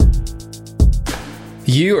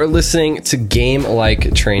You are listening to Game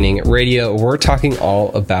Like Training Radio. We're talking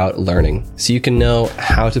all about learning so you can know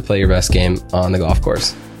how to play your best game on the golf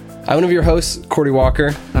course. I'm one of your hosts, Cordy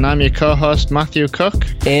Walker. And I'm your co-host, Matthew Cook.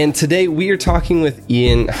 And today we are talking with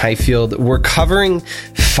Ian Highfield. We're covering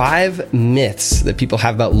 5 myths that people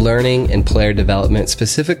have about learning and player development,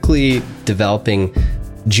 specifically developing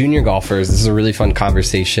junior golfers. This is a really fun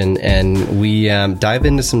conversation, and we dive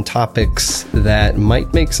into some topics that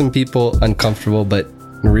might make some people uncomfortable, but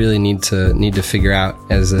really need to figure out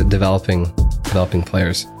as developing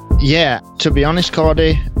players. Yeah, to be honest,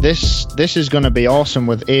 Cordy, this is going to be awesome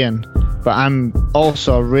with Ian, but I'm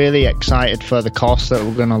also really excited for the course that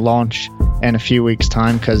we're going to launch in a few weeks'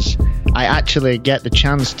 time, because I actually get the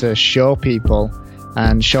chance to show people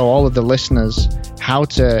and show all of the listeners how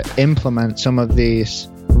to implement some of these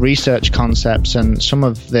research concepts and some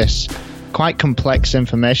of this quite complex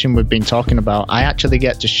information we've been talking about. I actually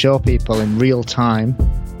get to show people in real time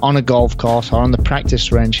on a golf course or on the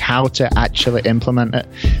practice range how to actually implement it.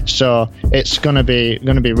 So it's gonna be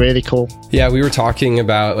really cool. Yeah, we were talking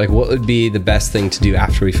about like what would be the best thing to do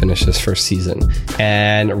after we finish this first season,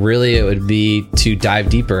 and really it would be to dive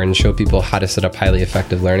deeper and show people how to set up highly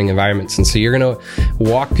effective learning environments. And so you're gonna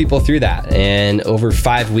walk people through that, and over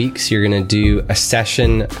 5 weeks you're gonna do a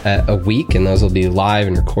session a week, and those will be live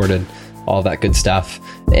and recorded, all that good stuff.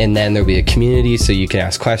 And then there'll be a community so you can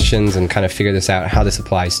ask questions and kind of figure this out, how this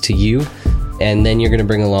applies to you. And then you're going to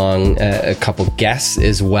bring along a couple guests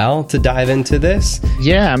as well to dive into this.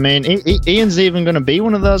 Yeah, I mean, Ian's even going to be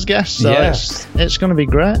one of those guests, so yeah. It's going to be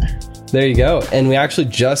great. There you go. And we actually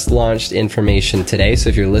just launched information today, so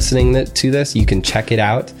if you're listening to this, you can check it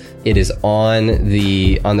out. It is on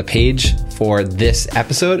the page for this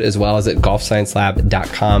episode, as well as at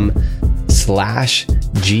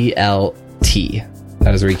golfsciencelab.com/GLT.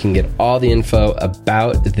 That is where you can get all the info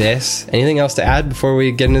about this. Anything else to add before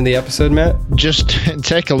we get into the episode, Matt? Just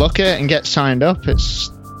take a look at it and get signed up. It's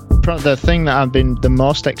probably the thing that I've been the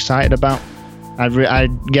most excited about. I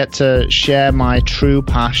get to share my true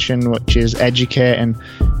passion, which is educating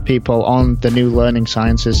people on the new learning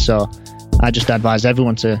sciences. So I just advise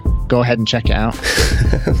everyone to go ahead and check it out.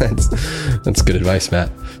 That's good advice, Matt.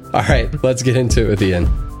 All right, let's get into it with Ian.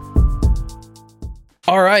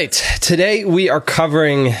 All right, today we are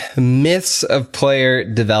covering myths of player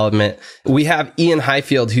development. We have Ian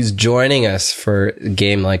Highfield, who's joining us for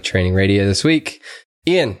Game Like Training Radio this week.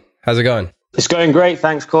 Ian, how's it going? It's going great,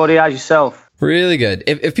 thanks, Cordy. How's yourself? Really good.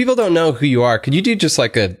 If people don't know who you are, could you do just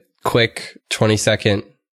like a quick 20-second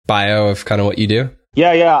bio of kind of what you do?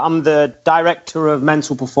 Yeah. I'm the Director of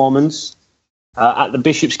Mental Performance at the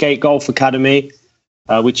Bishopsgate Golf Academy,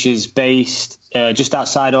 which is based just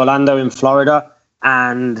outside Orlando in Florida.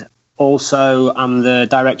 And also I'm the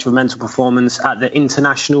Director of Mental Performance at the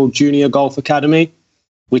International Junior Golf Academy,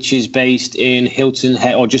 which is based in Hilton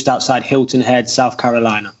Head, or just outside Hilton Head, South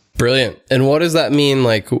Carolina. Brilliant. And what does that mean?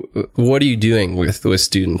 Like, what are you doing with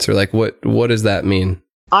students, or like, what does that mean?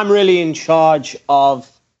 I'm really in charge of,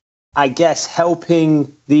 I guess,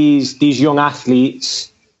 helping these young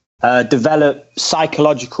athletes develop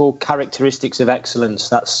psychological characteristics of excellence.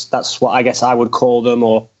 That's what I guess I would call them,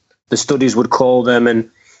 or the studies would call them.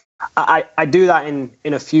 And I do that in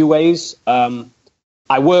a few ways.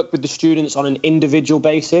 I work with the students on an individual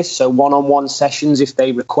basis, so one-on-one sessions if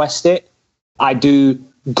they request it. I do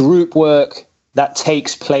group work that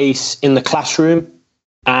takes place in the classroom,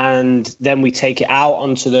 and then we take it out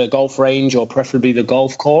onto the golf range, or preferably the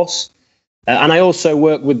golf course. And I also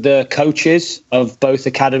work with the coaches of both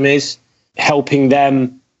academies, helping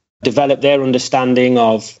them develop their understanding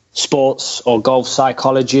of sports or golf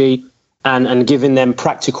psychology, and giving them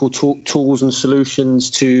practical tools and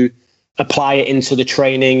solutions to apply it into the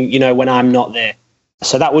training, when I'm not there.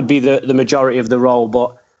 So that would be the majority of the role,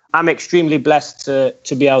 but I'm extremely blessed to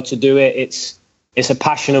be able to do it. It's a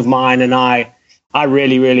passion of mine, and I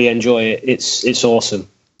really, really enjoy it. It's awesome.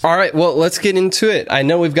 All right, well, let's get into it. I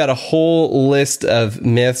know we've got a whole list of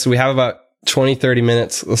myths. We have about 20, 30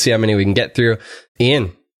 minutes. Let's see how many we can get through.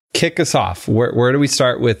 Ian, kick us off. Where do we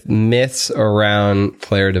start with myths around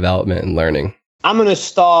player development and learning? I'm going to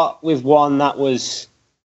start with one that was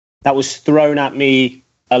thrown at me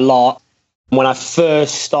a lot when I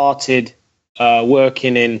first started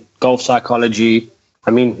working in golf psychology.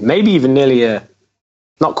 I mean, maybe even nearly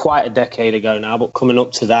not quite a decade ago now, but coming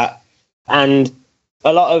up to that. And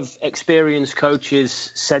a lot of experienced coaches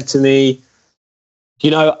said to me,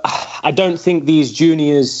 I don't think these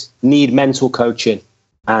juniors need mental coaching.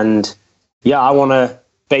 And yeah, I want to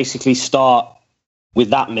basically start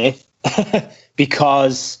with that myth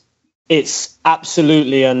because it's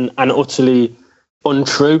absolutely and utterly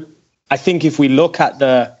untrue. I think if we look at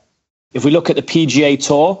the PGA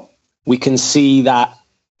Tour, we can see that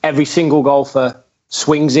every single golfer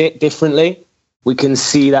swings it differently. We can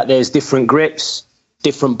see that there's different grips,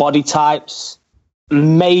 different body types,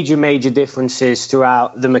 major differences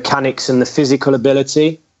throughout the mechanics and the physical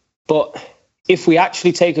ability. But if we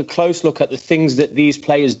actually take a close look at the things that these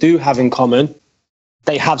players do have in common,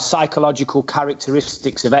 they have psychological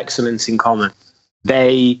characteristics of excellence in common.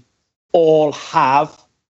 They all have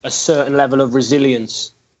a certain level of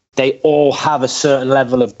resilience. They all have a certain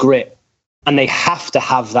level of grit. And they have to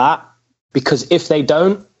have that, because if they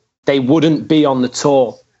don't, they wouldn't be on the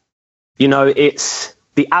tour. You know, it's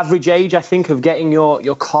the average age, I think, of getting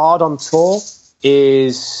your card on tour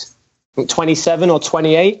is 27 or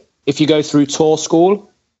 28 if you go through tour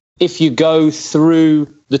school. If you go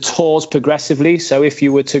through the tours progressively, so if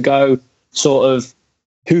you were to go sort of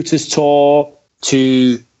Hooters Tour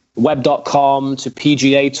to Web.com to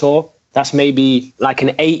PGA Tour, that's maybe like an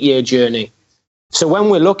 8-year journey. So when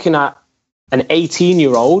we're looking at an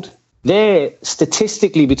 18-year-old, they're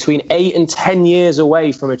statistically between 8 and 10 years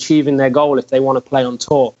away from achieving their goal if they want to play on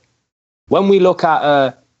tour. When we look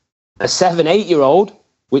at a 7, 8-year-old,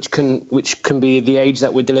 which can be the age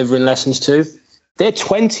that we're delivering lessons to, they're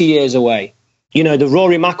 20 years away. You know, the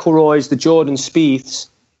Rory McIlroys, the Jordan Spieths,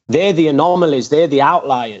 they're the anomalies, they're the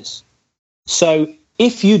outliers. So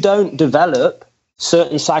if you don't develop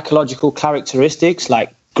certain psychological characteristics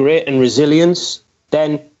like grit and resilience,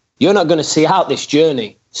 then you're not going to see out this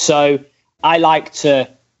journey. So I like to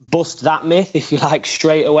bust that myth, if you like,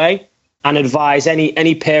 straight away, and advise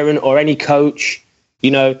any parent or any coach,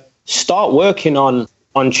 you know, start working on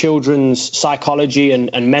children's psychology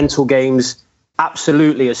and mental games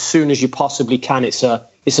absolutely as soon as you possibly can. It's a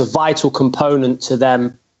vital component to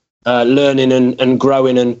them learning and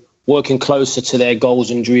growing and working closer to their goals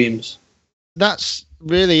and dreams. That's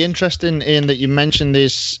really interesting, Ian, that you mentioned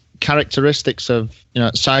these characteristics of, you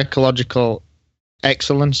know, psychological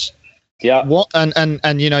excellence. Yeah. What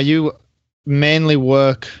and you know, you mainly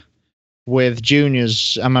work with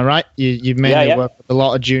juniors, am I right? You mainly work with a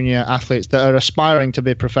lot of junior athletes that are aspiring to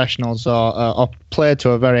be professionals or play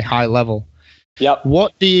to a very high level. Yep.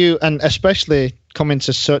 What do you, and especially coming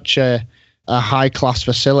to such a high class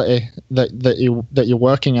facility that you're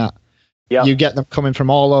working at, you get them coming from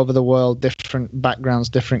all over the world, different backgrounds,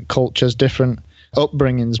 different cultures, different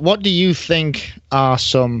upbringings. What do you think are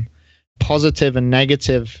some positive and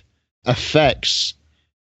negative effects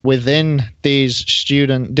within these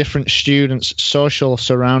different students' social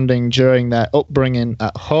surrounding during their upbringing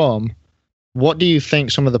at home? What do you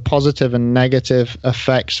think some of the positive and negative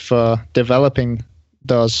effects for developing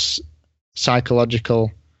those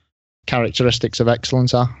psychological characteristics of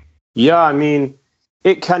excellence are? Yeah, I mean,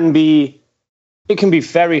 it can be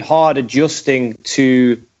very hard adjusting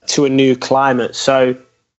to a new climate. So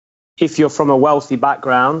if you're from a wealthy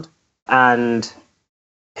background and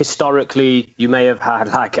historically you may have had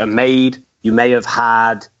like a maid, you may have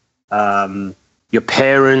had your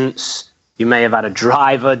parents, you may have had a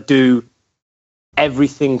driver do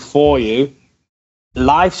everything for you,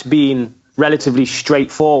 life's been relatively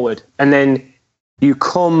straightforward. And then you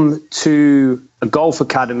come to a golf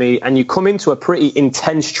academy and you come into a pretty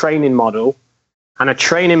intense training model, and a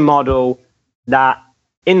training model that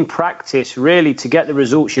in practice, really, to get the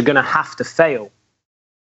results, you're going to have to fail.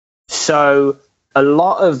 So a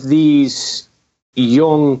lot of these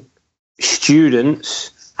young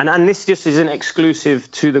students, and this just isn't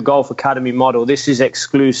exclusive to the Golf Academy model, this is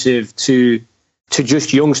exclusive to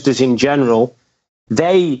just youngsters in general,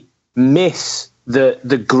 they miss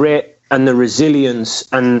the grit and the resilience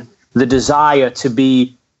and the desire to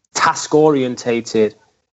be task orientated.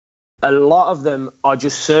 A lot of them are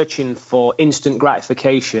just searching for instant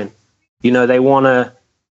gratification. You know, they want to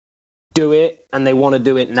do it and they want to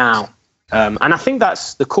do it now. And I think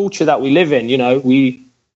that's the culture that we live in. You know,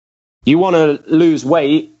 you want to lose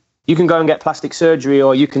weight, you can go and get plastic surgery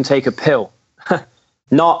or you can take a pill,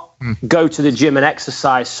 not go to the gym and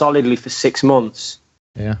exercise solidly for 6 months.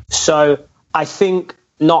 Yeah. So I think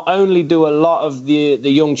not only do a lot of the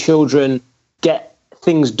young children get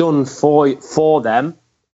things done for them,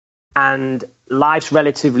 and life's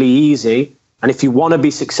relatively easy. And if you want to be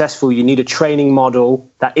successful, you need a training model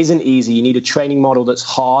that isn't easy. You need a training model that's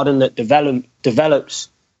hard and that develops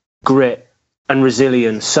grit and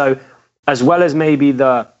resilience. So as well as maybe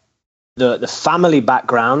the family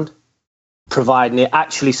background providing it,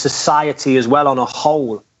 actually society as well on a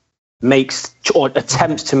whole makes or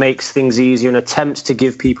attempts to make things easier and attempts to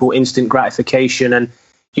give people instant gratification. And,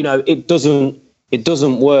 you know, it doesn't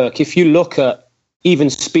work. If you look at even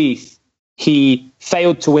Spieth, he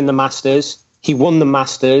failed to win the Masters. He won the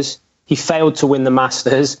Masters. He failed to win the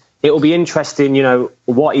Masters. It will be interesting,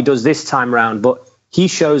 what he does this time round. But he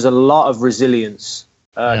shows a lot of resilience.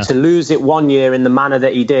 To lose it one year in the manner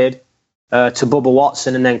that he did to Bubba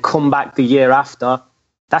Watson and then come back the year after,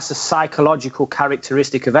 that's a psychological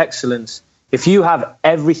characteristic of excellence. If you have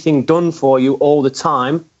everything done for you all the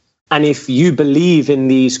time, and if you believe in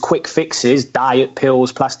these quick fixes, diet,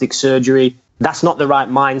 pills, plastic surgery, that's not the right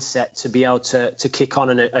mindset to be able to kick on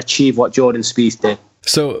and achieve what Jordan Spieth did.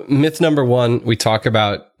 So myth number one, we talk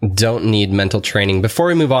about don't need mental training. Before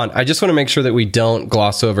we move on, I just want to make sure that we don't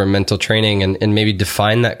gloss over mental training and maybe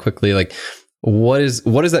define that quickly. Like, what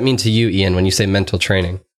does that mean to you, Ian, when you say mental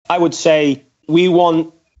training? I would say we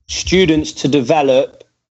want students to develop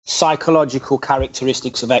psychological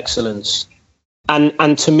characteristics of excellence.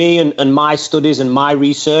 And to me and my studies and my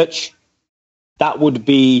research, that would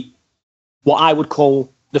be what I would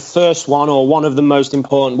call the first one, or one of the most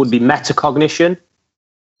important, would be metacognition.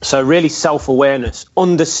 So really self-awareness,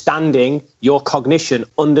 understanding your cognition,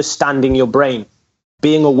 understanding your brain,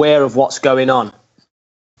 being aware of what's going on,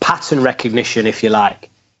 pattern recognition, if you like.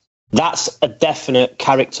 That's a definite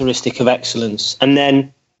characteristic of excellence. And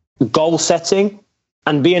then goal setting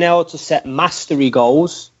and being able to set mastery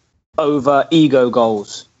goals over ego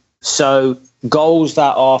goals. So goals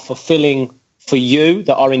that are fulfilling for you,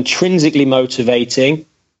 that are intrinsically motivating.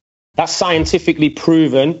 That's scientifically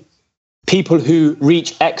proven. People who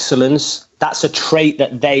reach excellence, that's a trait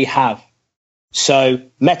that they have. So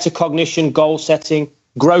metacognition, goal setting,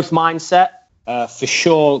 growth mindset, for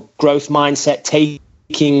sure, growth mindset,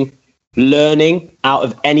 taking learning out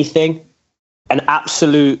of anything, an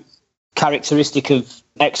absolute characteristic of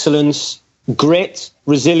excellence, grit,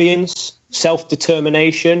 resilience,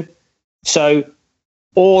 self-determination. So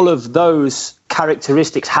all of those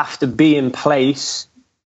characteristics have to be in place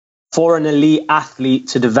for an elite athlete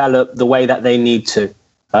to develop the way that they need to.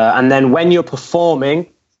 And then when you're performing,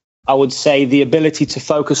 I would say the ability to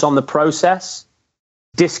focus on the process,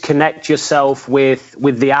 disconnect yourself with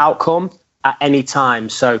the outcome at any time.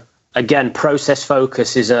 So again, process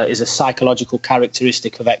focus is a psychological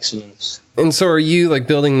characteristic of excellence. And so are you like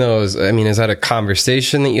building those? I mean, is that a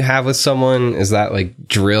conversation that you have with someone? Is that like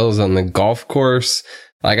drills on the golf course?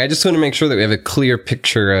 Like, I just want to make sure that we have a clear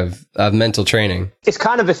picture of mental training. It's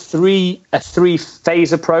kind of a three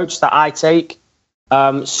phase approach that I take.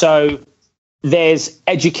 So there's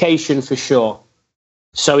education for sure.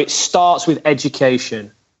 So it starts with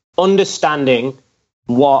education, understanding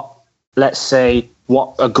what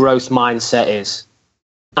a growth mindset is.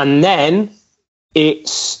 And then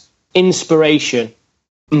it's inspiration.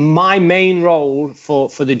 My main role for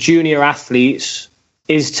the junior athletes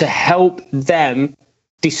is to help them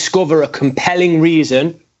discover a compelling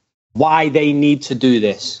reason why they need to do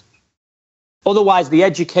this. Otherwise, the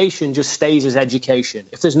education just stays as education.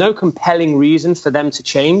 If there's no compelling reason for them to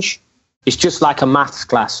change, it's just like a maths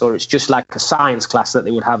class or it's just like a science class that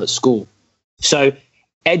they would have at school. So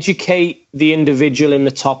educate the individual in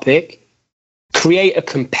the topic, create a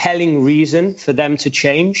compelling reason for them to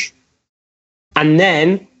change, and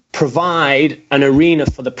then provide an arena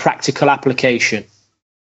for the practical application.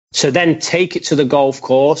 So then take it to the golf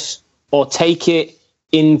course or take it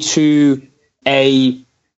into an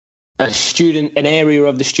area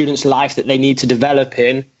of the student's life that they need to develop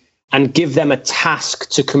in, and give them a task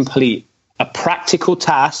to complete, a practical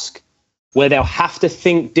task where they'll have to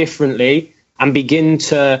think differently and begin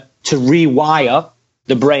to rewire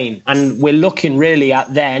the brain. And we're looking really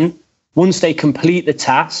at then, once they complete the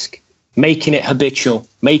task, making it habitual,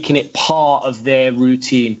 making it part of their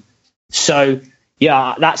routine. So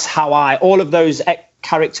yeah, that's how all of those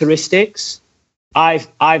characteristics,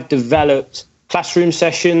 I've developed classroom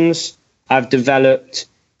sessions, I've developed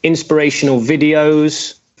inspirational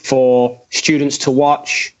videos for students to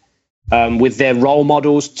watch with their role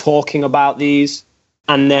models talking about these,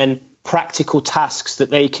 and then practical tasks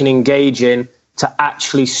that they can engage in to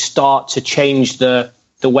actually start to change the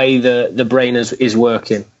way the brain is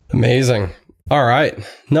working. Amazing. All right.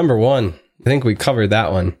 Number one, I think we covered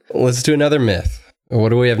that one. Let's do another myth. What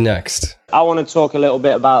do we have next? I want to talk a little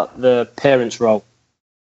bit about the parents' role.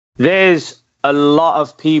 There's a lot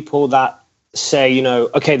of people that say,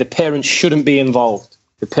 okay, the parents shouldn't be involved.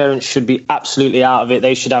 The parents should be absolutely out of it.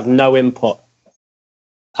 They should have no input.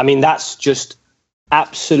 I mean, that's just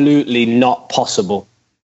absolutely not possible.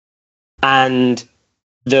 And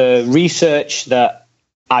the research that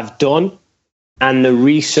I've done and the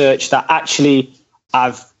research that actually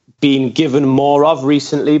I've been given more of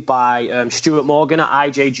recently by Stuart Morgan at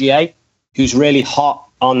IJGA, who's really hot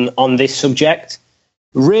on this subject,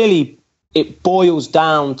 really it boils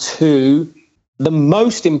down to the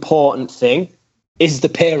most important thing is the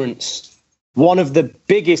parents. One of the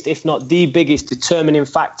biggest, if not the biggest, determining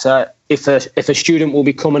factor if a student will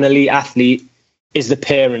become an elite athlete is the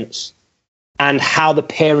parents, and how the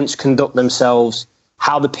parents conduct themselves,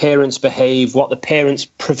 how the parents behave, what the parents'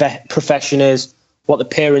 profession is, what the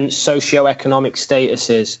parents' socioeconomic status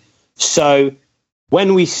is. So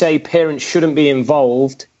when we say parents shouldn't be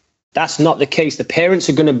involved, that's not the case. The parents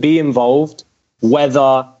are going to be involved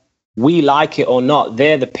whether we like it or not.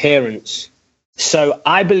 They're the parents. So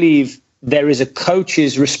I believe there is a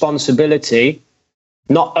coach's responsibility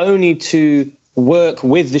not only to work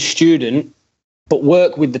with the student, but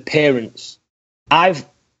work with the parents. I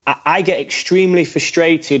get extremely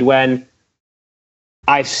frustrated when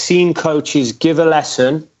I've seen coaches give a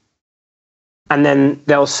lesson and then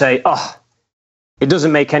they'll say, oh, it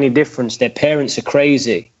doesn't make any difference. Their parents are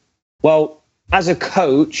crazy. Well, as a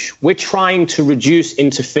coach, we're trying to reduce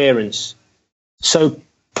interference. So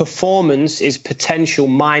performance is potential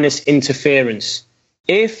minus interference.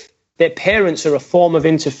 If their parents are a form of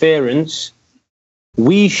interference,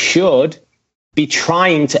 we should be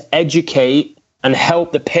trying to educate and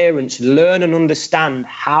help the parents learn and understand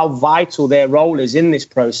how vital their role is in this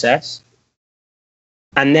process,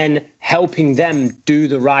 and then helping them do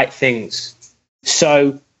the right things.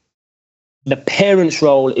 So the parents'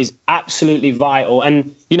 role is absolutely vital.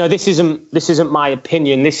 And, you know, this isn't my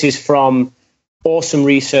opinion. This is from awesome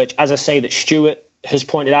research, as I say, that Stuart has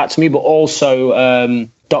pointed out to me, but also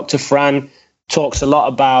Dr. Fran talks a lot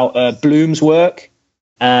about Bloom's work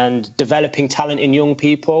and developing talent in young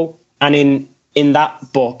people. And in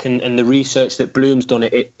that book and the research that Bloom's done,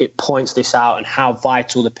 it points this out and how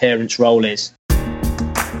vital the parents' role is.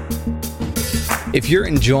 If you're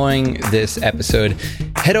enjoying this episode,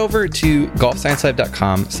 head over to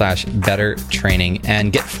golfsciencelive.com/better training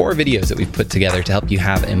and get 4 videos that we've put together to help you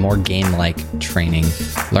have a more game-like training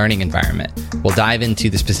learning environment. We'll dive into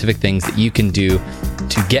the specific things that you can do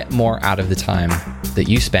to get more out of the time that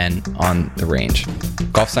you spend on the range.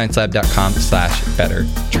 golfsciencelive.com/better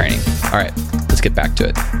training. All right, let's get back to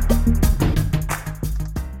it.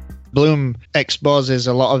 Bloom exposes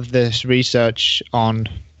a lot of this research on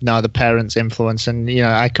the parents' influence, and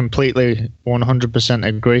I completely 100%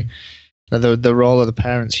 agree. The role of the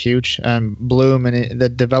parents huge. Bloom and the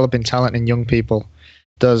developing talent in young people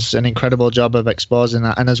does an incredible job of exposing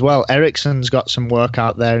that. And as well, Ericsson's got some work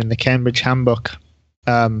out there in the Cambridge Handbook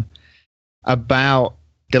about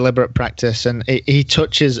deliberate practice, and he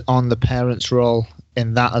touches on the parents' role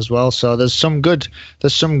in that as well. So there's some good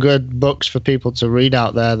books for people to read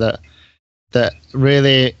out there that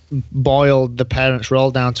really boiled the parents'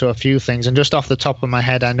 role down to a few things. And just off the top of my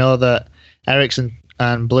head, I know that Ericsson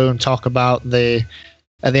and Bloom talk about at the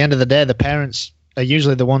end of the day, the parents are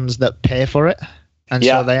usually the ones that pay for it. And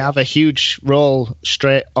so they have a huge role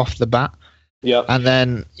straight off the bat. Yeah. And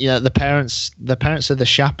then, the parents are the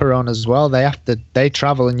chaperone as well. They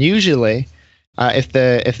travel, and usually if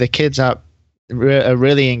the kids are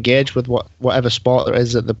really engaged with whatever sport there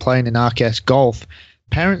is that they're playing, in our case, golf,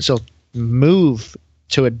 parents will move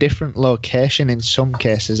to a different location in some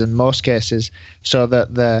cases, in most cases, so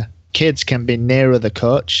that the kids can be nearer the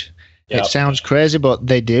coach. Yep. It sounds crazy, but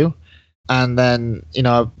they do. And then,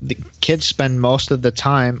 the kids spend most of the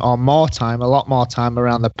time, or more time, a lot more time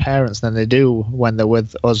around the parents than they do when they're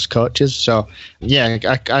with us coaches. So,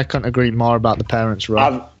 I couldn't agree more about the parents'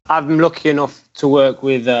 role. I'm lucky enough to work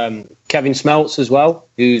with Kevin Smeltz as well,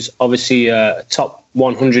 who's obviously a top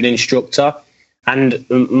 100 instructor. And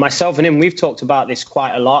myself and him, we've talked about this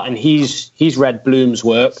quite a lot, and he's read Bloom's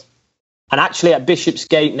work. And actually at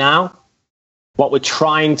Bishopsgate now, what we're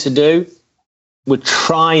trying to do, we're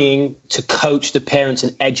trying to coach the parents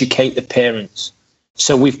and educate the parents.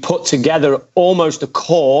 So we've put together almost a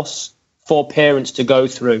course for parents to go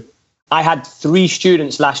through. I had 3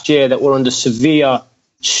 students last year that were under severe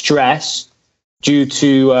stress due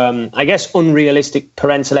to, unrealistic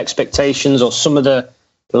parental expectations, or some of the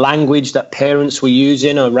language that parents were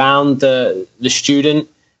using around the student.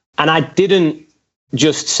 And I didn't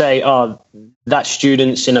just say, oh, that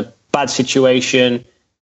student's in a bad situation,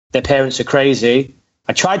 their parents are crazy.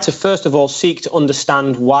 I tried to, first of all, seek to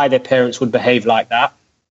understand why their parents would behave like that.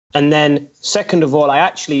 And then, second of all, I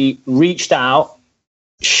actually reached out,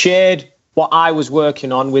 shared what I was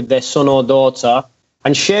working on with their son or daughter,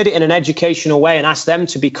 and shared it in an educational way, and asked them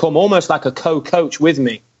to become almost like a co-coach with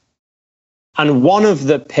me. And one of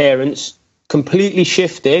the parents completely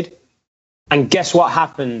shifted, and guess what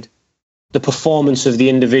happened? The performance of the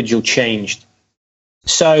individual changed.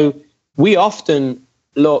 So we often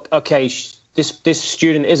look, okay, this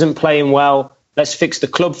student isn't playing well, let's fix the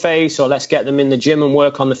club face, or let's get them in the gym and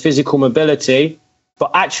work on the physical mobility. But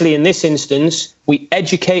actually, in this instance, we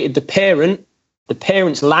educated the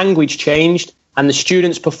parent's language changed, and the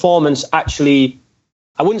student's performance actually,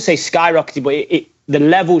 I wouldn't say skyrocketed, but the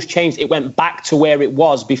levels changed. It went back to where it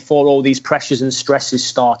was before all these pressures and stresses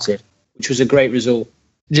started, which was a great result.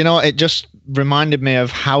 You know, it just reminded me of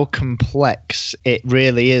how complex it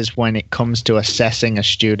really is when it comes to assessing a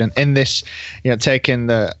student in this, taking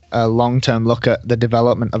a long-term look at the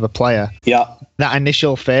development of a player. Yeah. That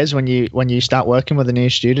initial phase when you start working with a new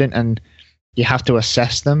student and you have to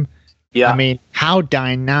assess them. Yeah. I mean, how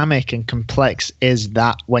dynamic and complex is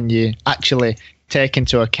that when you actually take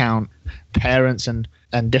into account parents and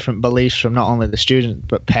different beliefs from not only the student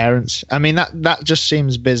but parents? I mean, that just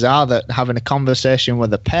seems bizarre that having a conversation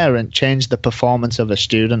with a parent changed the performance of a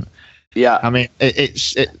student. Yeah. I mean,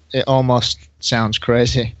 it almost sounds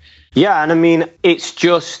crazy. Yeah, and I mean, it's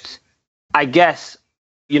just, I guess,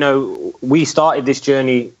 we started this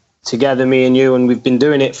journey together, me and you, and we've been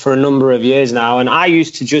doing it for a number of years now. And I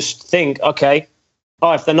used to just think, okay,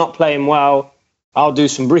 if they're not playing well, I'll do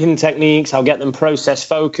some breathing techniques, I'll get them process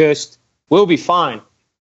focused, we'll be fine.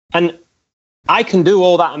 And I can do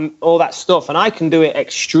all that stuff, and I can do it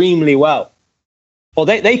extremely well. Or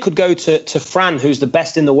they could go to Fran, who's the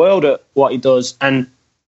best in the world at what he does, and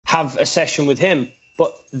have a session with him.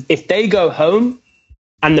 But if they go home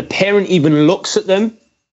and the parent even looks at them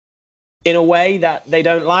in a way that they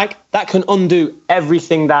don't like, that can undo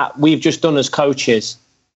everything that we've just done as coaches.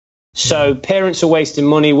 So parents are wasting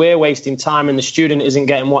money, we're wasting time, and the student isn't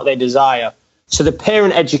getting what they desire. So the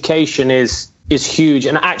parent education is huge.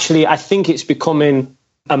 And actually, I think it's becoming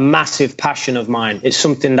a massive passion of mine. It's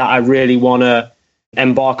something that I really want to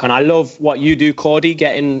embark on. I love what you do, Cordy,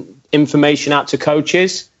 getting information out to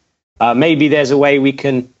coaches. Maybe there's a way we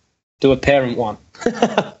can do a parent one.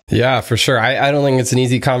 Yeah, for sure. I don't think it's an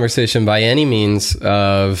easy conversation by any means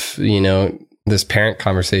of, this parent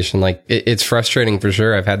conversation. Like it's frustrating for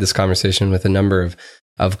sure. I've had this conversation with a number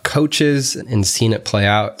of coaches and seen it play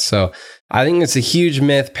out. So I think it's a huge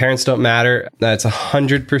myth. Parents don't matter. That's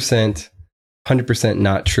 100%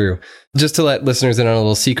 not true. Just to let listeners in on a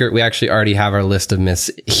little secret, we actually already have our list of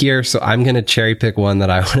myths here. So I'm going to cherry pick one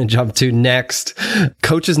that I want to jump to next.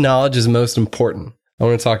 Coach's knowledge is most important. I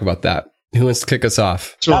want to talk about that. Who wants to kick us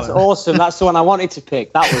off? That's awesome. That's the one I wanted to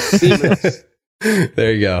pick. That was seamless.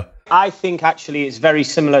 There you go. I think actually it's very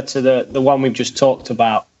similar to the one we've just talked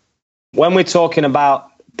about. When we're talking about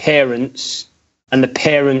parents and the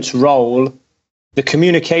parents' role, the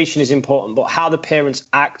communication is important, but how the parents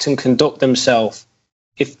act and conduct themselves.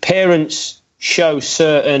 If parents show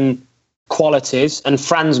certain qualities, and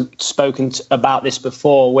Fran's spoken about this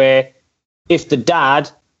before, where if the dad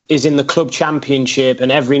is in the club championship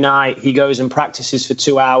and every night he goes and practices for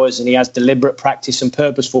 2 hours and he has deliberate practice and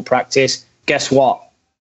purposeful practice, guess what?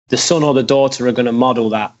 The son or the daughter are going to model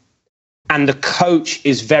that. And the coach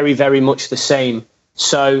is very, very much the same.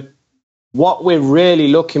 So what we're really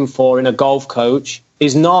looking for in a golf coach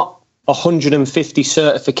is not 150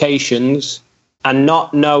 certifications and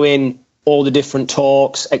not knowing all the different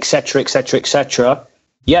talks, etc., etc., etc.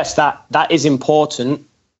 Yes, that is important,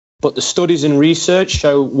 but the studies and research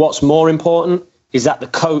show what's more important is that the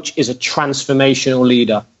coach is a transformational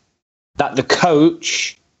leader, that the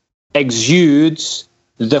coach exudes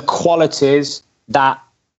the qualities that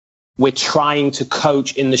we're trying to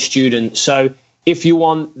coach in the student. So if you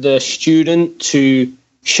want the student to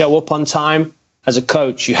show up on time, as a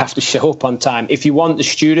coach, you have to show up on time. If you want the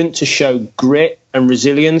student to show grit and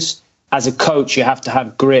resilience, as a coach, you have to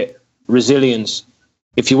have grit, resilience.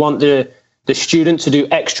 If you want the student to do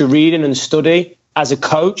extra reading and study, as a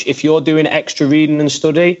coach, if you're doing extra reading and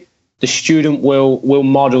study, the student will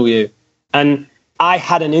model you. And I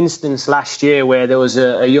had an instance last year where there was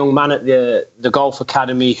a young man at the golf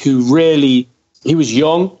academy who he was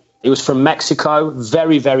young. He was from Mexico,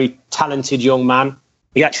 very, very talented young man.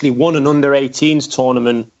 He actually won an under-18s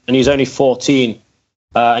tournament, and he's only 14.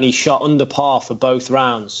 And he shot under par for both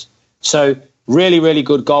rounds. So really, really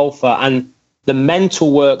good golfer. And the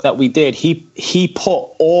mental work that we did, he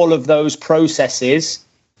put all of those processes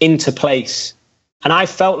into place. And I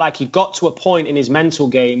felt like he got to a point in his mental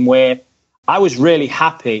game where I was really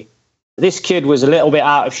happy. This kid was a little bit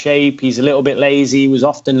out of shape. He's a little bit lazy. He was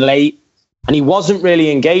often late. And he wasn't really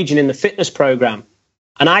engaging in the fitness program.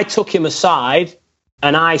 And I took him aside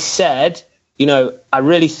and I said, I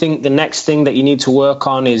really think the next thing that you need to work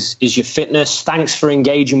on is your fitness. Thanks for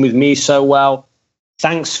engaging with me so well.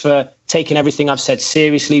 Thanks for taking everything I've said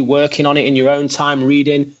seriously, working on it in your own time,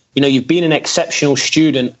 reading. You've been an exceptional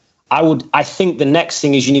student. I think the next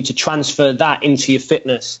thing is you need to transfer that into your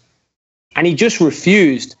fitness. And he just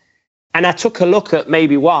refused. And I took a look at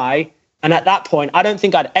maybe why. And at that point, I don't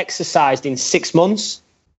think I'd exercised in 6 months.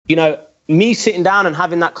 You know, me sitting down and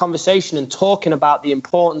having that conversation and talking about the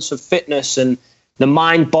importance of fitness and the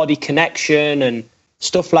mind-body connection and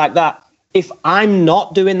stuff like that. If I'm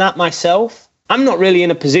not doing that myself, I'm not really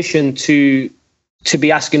in a position to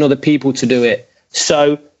be asking other people to do it.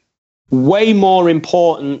 So way more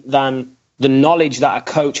important than the knowledge that a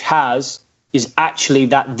coach has is actually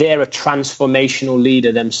that they're a transformational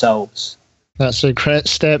leader themselves. That's a great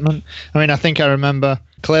statement. I mean, I think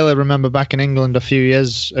clearly remember back in England a few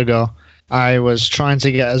years ago, I was trying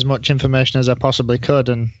to get as much information as I possibly could.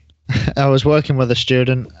 And I was working with a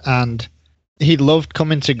student and he loved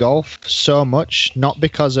coming to golf so much, not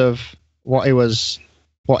because of what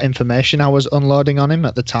information I was unloading on him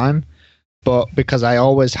at the time, but because I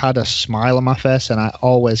always had a smile on my face and I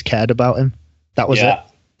always cared about him. That was it.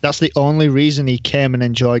 That's the only reason he came and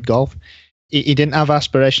enjoyed golf. He didn't have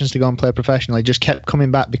aspirations to go and play professionally. He just kept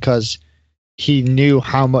coming back because he knew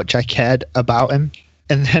how much I cared about him.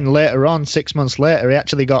 And then later on, 6 months later, he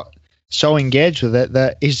actually got so engaged with it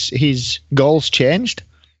that his goals changed.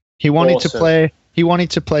 He wanted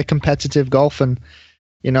to play competitive golf, and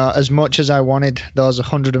you know, as much as I wanted those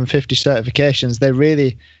 150 certifications, they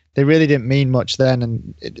really didn't mean much then.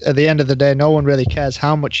 And at the end of the day, no one really cares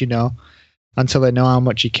how much you know until they know how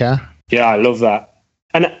much you care. Yeah, I love that.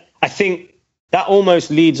 And I think that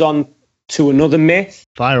almost leads on to another myth.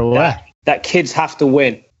 Fire away. That kids have to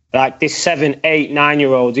win. Like this 7, 8,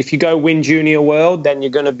 9-year-olds, if you go win Junior World, then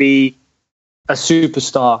you're going to be a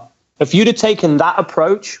superstar. If you'd have taken that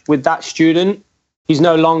approach with that student, he's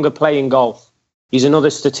no longer playing golf. He's another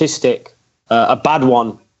statistic, a bad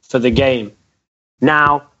one for the game.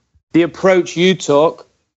 Now, the approach you took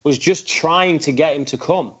was just trying to get him to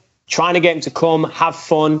come, have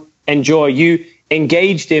fun, enjoy. You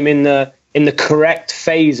engaged him in the correct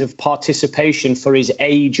phase of participation for his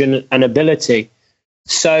age and ability.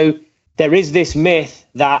 So there is this myth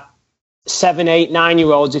that 7, 8,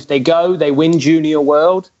 9-year-olds, if they go, they win Junior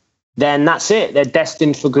World, then that's it. They're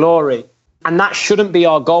destined for glory. And that shouldn't be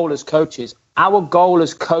our goal as coaches. Our goal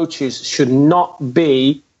as coaches should not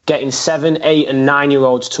be getting 7, 8, and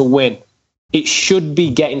 9-year-olds to win. It should be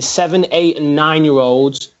getting 7, 8, and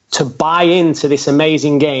 9-year-olds to buy into this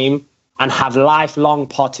amazing game and have lifelong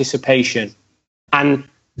participation. And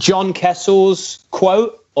John Kessel's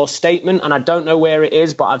quote or statement, and I don't know where it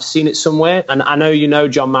is, but I've seen it somewhere, and I know you know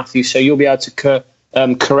John Matthews, so you'll be able to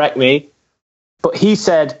correct me. But he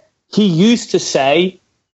said he used to say,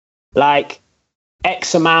 like,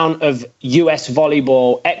 X amount of US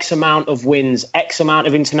volleyball, X amount of wins, X amount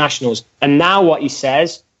of internationals. And now what he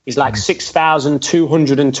says is like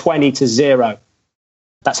 6,220 to 0.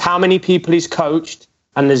 That's how many people he's coached,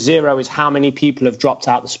 and the 0 is how many people have dropped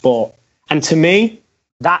out the sport. And to me,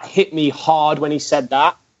 that hit me hard when he said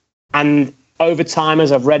that. And over time,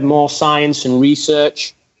 as I've read more science and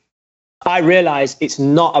research, I realized it's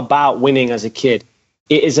not about winning as a kid.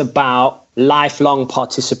 It is about lifelong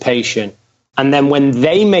participation. And then when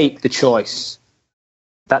they make the choice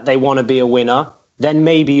that they want to be a winner, then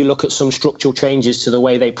maybe you look at some structural changes to the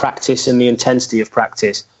way they practice and the intensity of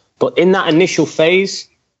practice. But in that initial phase,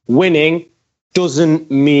 winning doesn't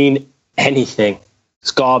mean anything.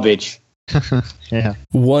 It's garbage. Yeah.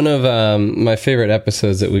 One of my favorite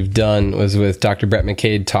episodes that we've done was with Dr. Brett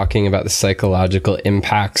McCade talking about the psychological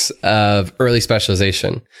impacts of early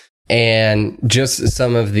specialization and just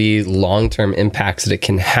some of the long-term impacts that it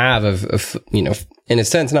can have of you know, in a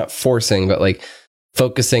sense, not forcing, but like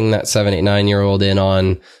focusing that 7, 8, 9-year-old in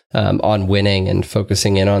on winning and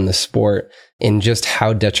focusing in on the sport, and just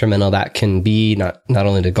how detrimental that can be, not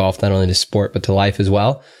only to golf, not only to sport, but to life as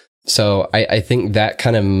well. So I think that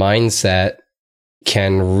kind of mindset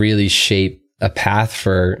can really shape a path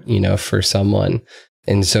for someone.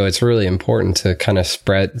 And so it's really important to kind of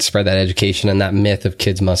spread that education and that myth of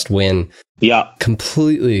kids must win. Yeah.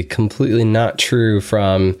 Completely not true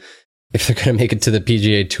from if they're going to make it to the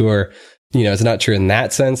PGA Tour. You know, it's not true in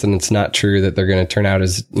that sense. And it's not true that they're going to turn out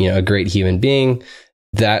as, you know, a great human being.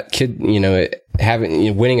 That kid, you know,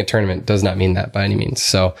 winning a tournament does not mean that by any means.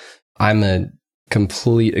 So I'm a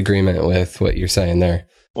complete agreement with what you're saying there.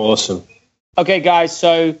 Awesome. Okay, guys.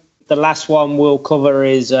 So the last one we'll cover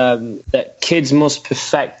is that kids must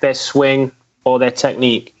perfect their swing or their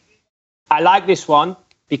technique. I like this one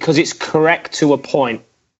because it's correct to a point.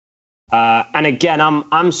 And again,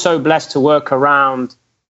 I'm so blessed to work around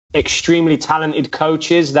extremely talented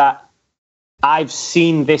coaches that I've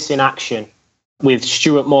seen this in action with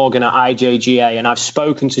Stuart Morgan at IJGA, and I've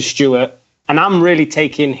spoken to Stuart, and I'm really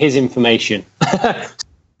taking his information.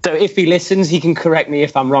 So if he listens, he can correct me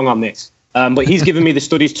if I'm wrong on this. But he's given me the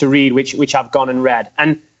studies to read, which I've gone and read.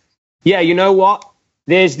 And yeah, you know what?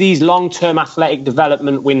 There's these long-term athletic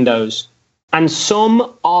development windows, and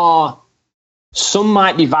some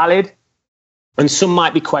might be valid and some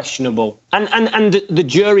might be questionable. And the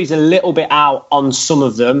jury's a little bit out on some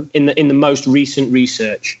of them in the most recent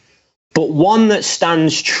research. But one that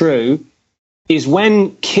stands true is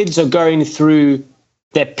when kids are going through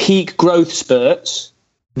their peak growth spurts,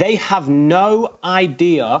 they have no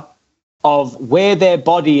idea of where their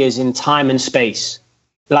body is in time and space.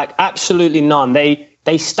 Like, absolutely none.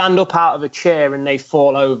 They stand up out of a chair and they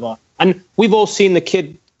fall over. And we've all seen the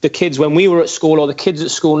kids when we were at school, or the kids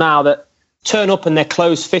at school now, that turn up and their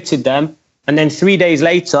clothes fitted them, and then 3 days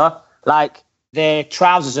later, like, their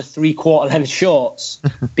trousers are 3/4 length shorts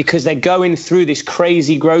because they're going through this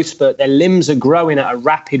crazy growth spurt. Their limbs are growing at a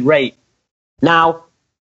rapid rate. Now,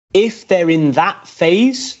 if they're in that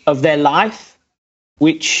phase of their life,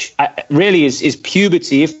 which really is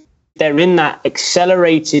puberty, if they're in that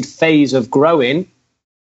accelerated phase of growing,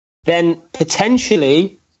 then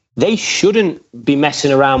potentially they shouldn't be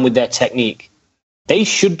messing around with their technique. They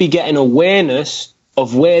should be getting awareness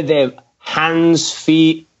of where their hands,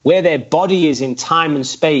 feet, where their body is in time and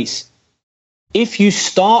space. If you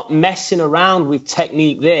start messing around with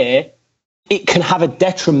technique there, it can have a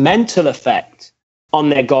detrimental effect on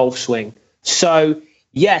their golf swing. So,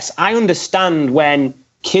 yes, I understand when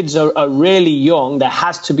kids are really young, there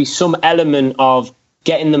has to be some element of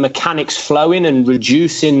getting the mechanics flowing and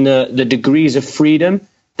reducing the degrees of freedom.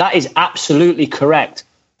 That is absolutely correct.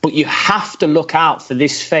 But you have to look out for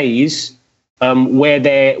this phase where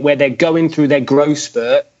they're going through their growth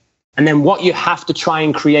spurt. And then what you have to try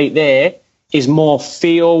and create there is more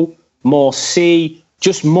feel, more see,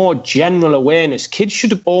 just more general awareness. Kids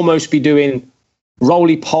should almost be doing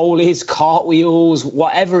roly-polies, cartwheels,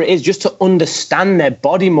 whatever it is, just to understand their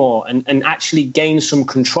body more and actually gain some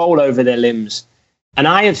control over their limbs. And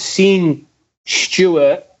I have seen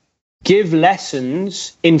Stuart give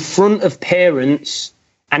lessons in front of parents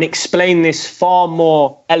and explain this far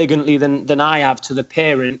more elegantly than I have to the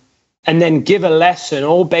parent, and then give a lesson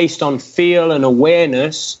all based on feel and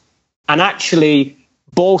awareness, and actually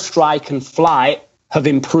ball strike and flight have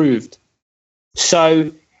improved.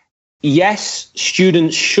 So yes,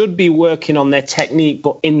 students should be working on their technique,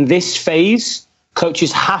 but in this phase,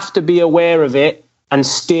 coaches have to be aware of it and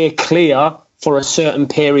steer clear for a certain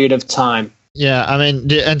period of time. Yeah, I mean,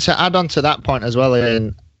 and to add on to that point as well,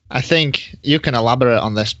 Ian, I think you can elaborate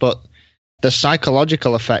on this, but the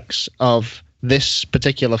psychological effects of this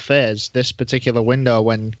particular phase, this particular window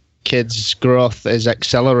when kids' growth is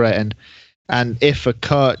accelerating, and if a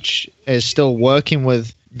coach is still working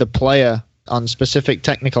with the player on specific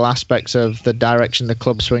technical aspects of the direction the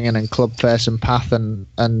club swinging and club face and path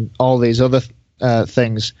and all these other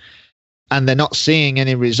things, and they're not seeing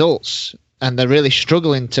any results, and they're really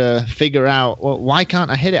struggling to figure out, well, why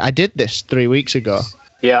can't I hit it? I did this 3 weeks ago.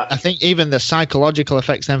 Yeah, I think even the psychological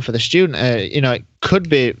effects then for the student, it could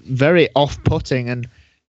be very off-putting,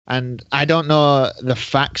 and I don't know the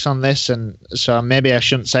facts on this, and so maybe I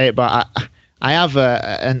shouldn't say it, but I have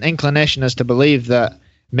an inclination as to believe that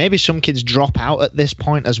maybe some kids drop out at this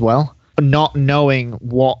point as well, not knowing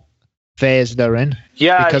what phase they're in.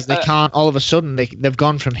 Yeah, because they can't, all of a sudden, they've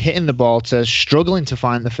gone from hitting the ball to struggling to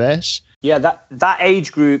find the face. Yeah, that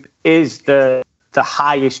age group is the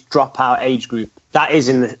highest dropout age group. That is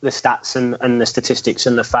in the stats and the statistics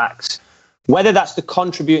and the facts. Whether that's the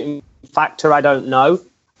contributing factor, I don't know.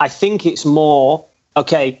 I think it's more,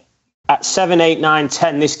 okay, at 7, 8, 9,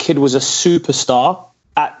 10, this kid was a superstar.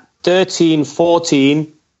 At 13,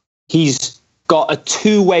 14, he's got a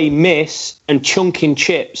two-way miss and chunking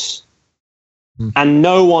chips. And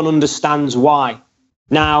no one understands why.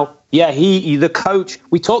 Now, yeah, the coach,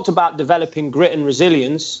 we talked about developing grit and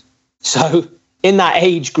resilience. So in that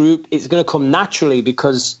age group, it's going to come naturally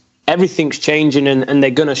because everything's changing and they're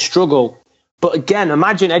going to struggle. But again,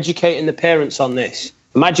 imagine educating the parents on this.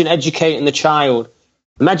 Imagine educating the child.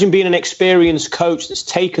 Imagine being an experienced coach that's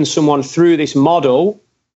taken someone through this model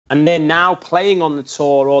and they're now playing on the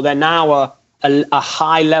tour, or they're now a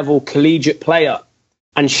high-level collegiate player,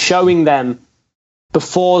 and showing them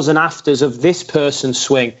befores and afters of this person's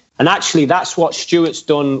swing. And actually, that's what Stuart's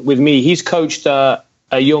done with me. He's coached a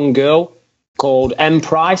young girl called M.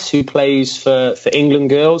 Price, who plays for England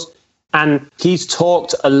girls. And he's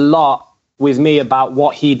talked a lot with me about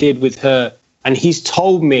what he did with her. And he's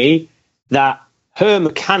told me that her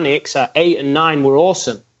mechanics at 8 and 9 were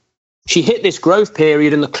awesome. She hit this growth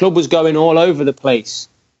period and the club was going all over the place.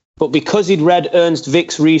 But because he'd read Ernst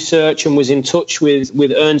Wick's research and was in touch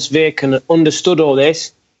with Ernst Wick and understood all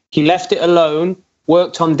this, he left it alone,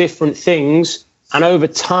 worked on different things, and over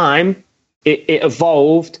time it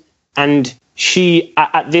evolved. and she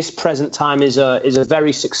at this present time is a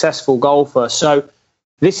very successful golfer. So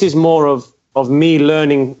this is more of me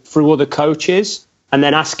learning through other coaches and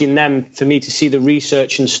then asking them for me to see the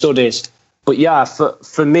research and studies. But yeah,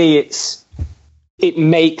 for me, it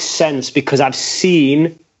makes sense because I've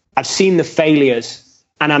seen the failures,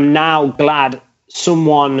 and I'm now glad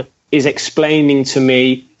someone is explaining to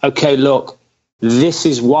me, okay, look, this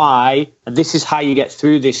is why, this is how you get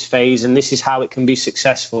through this phase, and this is how it can be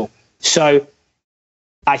successful. So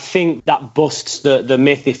I think that busts the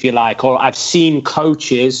myth, if you like, or I've seen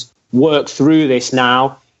coaches work through this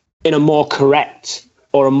now in a more correct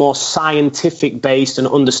or a more scientific based and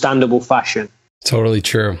understandable fashion. Totally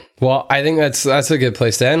true. Well, I think that's a good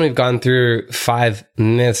place to end. We've gone through 5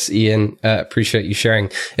 myths, Ian. Appreciate you sharing.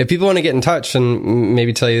 If people want to get in touch and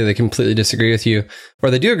maybe tell you they completely disagree with you, or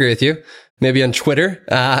they do agree with you, maybe on Twitter,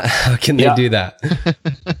 how can they do that?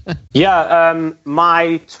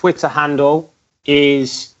 My Twitter handle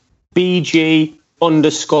is BG_IJGA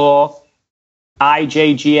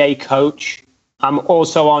coach. I'm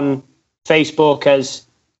also on Facebook as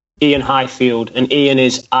Ian Highfield, and Ian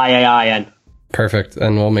is IAIN. Perfect.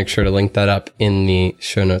 And we'll make sure to link that up in the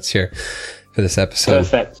show notes here for this episode.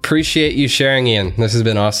 Perfect. Appreciate you sharing, Ian. This has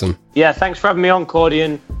been awesome. Yeah, thanks for having me on, Cordy.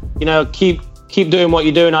 And, keep doing what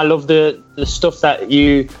you're doing. I love the stuff that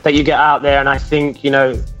you get out there. And I think,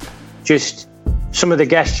 just some of the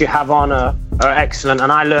guests you have on are excellent. And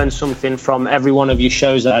I learned something from every one of your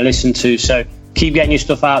shows that I listen to. So keep getting your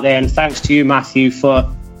stuff out there. And thanks to you, Matthew, for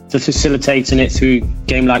facilitating it through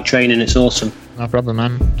Game Like Training. It's awesome. No problem,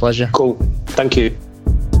 man. Pleasure. Cool. Thank you.